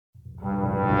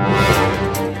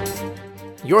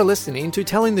You're listening to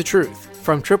Telling the Truth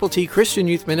from Triple T Christian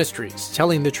Youth Ministries,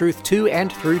 telling the truth to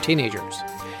and through teenagers.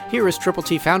 Here is Triple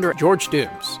T founder George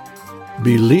Dooms.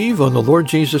 Believe on the Lord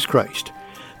Jesus Christ.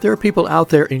 There are people out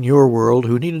there in your world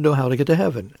who need to know how to get to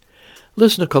heaven.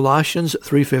 Listen to Colossians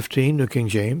 3:15, New King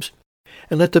James.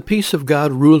 And let the peace of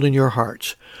God rule in your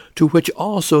hearts, to which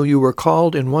also you were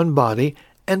called in one body,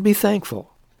 and be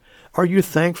thankful. Are you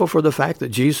thankful for the fact that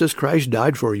Jesus Christ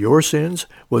died for your sins,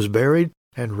 was buried,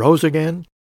 and rose again?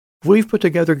 We've put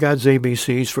together God's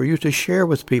ABCs for you to share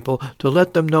with people to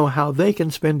let them know how they can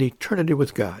spend eternity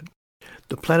with God.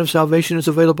 The plan of salvation is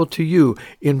available to you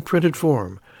in printed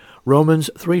form. Romans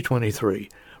 3:23,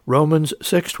 Romans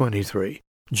 6:23,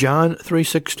 John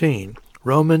 3:16,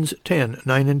 Romans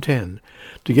 10:9 and 10.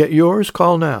 To get yours,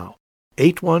 call now,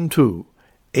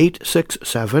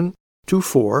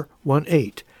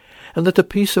 812-867-2418. And let the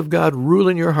peace of God rule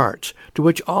in your hearts, to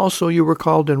which also you were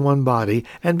called in one body,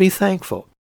 and be thankful.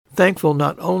 Thankful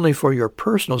not only for your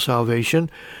personal salvation,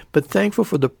 but thankful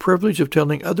for the privilege of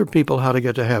telling other people how to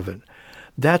get to heaven.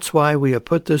 That's why we have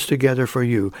put this together for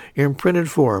you in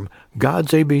printed form,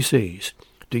 God's ABCs.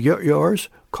 To get yours,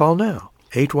 call now,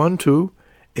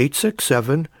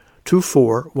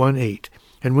 812-867-2418.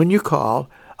 And when you call,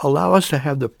 allow us to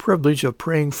have the privilege of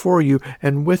praying for you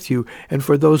and with you and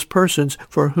for those persons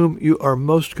for whom you are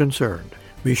most concerned.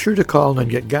 Be sure to call and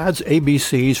get God's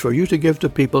ABCs for you to give to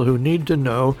people who need to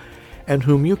know and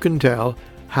whom you can tell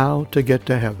how to get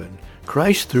to heaven.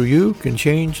 Christ through you can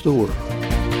change the world.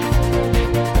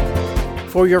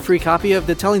 For your free copy of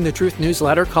the Telling the Truth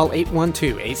newsletter, call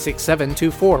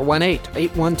 812-867-2418,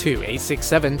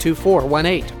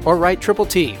 812-867-2418, or write Triple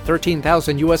T,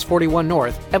 13,000 U.S. 41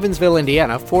 North, Evansville,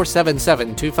 Indiana,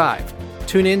 47725.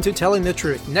 Tune in to Telling the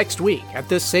Truth next week at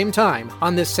this same time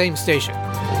on this same station.